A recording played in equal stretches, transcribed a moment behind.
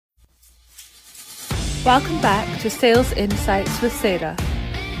Welcome back to Sales Insights with Sarah.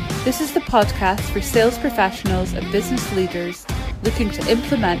 This is the podcast for sales professionals and business leaders looking to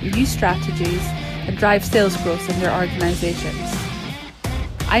implement new strategies and drive sales growth in their organisations.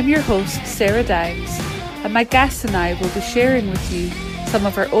 I'm your host, Sarah Downs, and my guests and I will be sharing with you some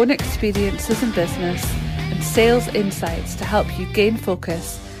of our own experiences in business and sales insights to help you gain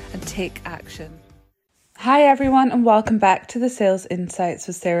focus and take action. Hi everyone, and welcome back to the Sales Insights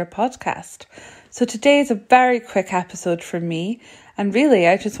with Sarah podcast. So today is a very quick episode for me, and really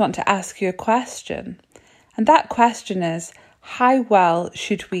I just want to ask you a question. And that question is, how well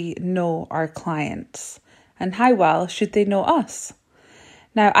should we know our clients? And how well should they know us?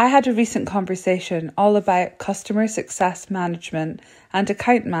 Now, I had a recent conversation all about customer success management and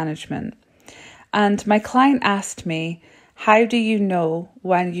account management. And my client asked me, how do you know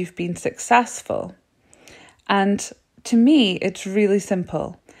when you've been successful? And to me, it's really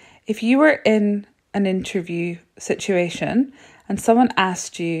simple. If you were in an interview situation and someone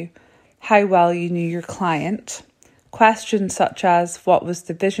asked you how well you knew your client, questions such as what was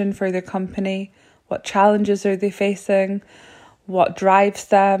the vision for their company, what challenges are they facing, what drives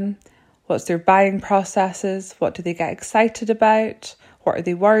them, what's their buying processes, what do they get excited about, what are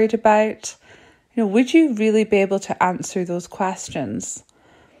they worried about, would you really be able to answer those questions?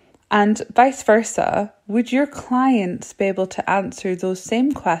 And vice versa, would your clients be able to answer those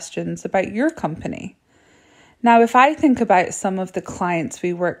same questions about your company? Now, if I think about some of the clients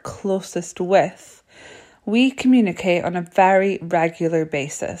we work closest with, we communicate on a very regular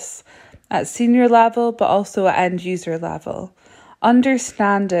basis, at senior level, but also at end user level,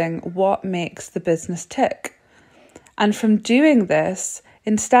 understanding what makes the business tick. And from doing this,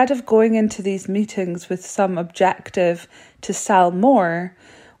 instead of going into these meetings with some objective to sell more,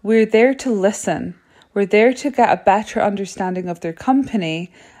 we're there to listen. We're there to get a better understanding of their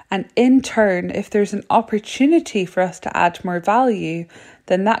company. And in turn, if there's an opportunity for us to add more value,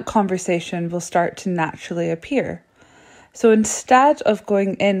 then that conversation will start to naturally appear. So instead of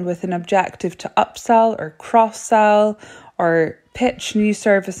going in with an objective to upsell or cross-sell or pitch new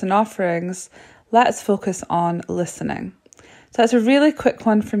service and offerings, let's focus on listening. So that's a really quick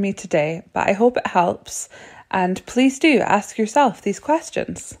one for me today, but I hope it helps. And please do ask yourself these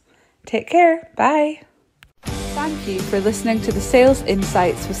questions. Take care. Bye. Thank you for listening to the Sales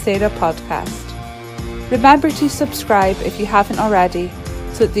Insights with Sarah podcast. Remember to subscribe if you haven't already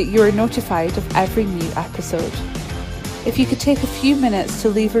so that you are notified of every new episode. If you could take a few minutes to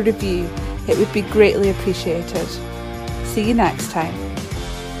leave a review, it would be greatly appreciated. See you next time.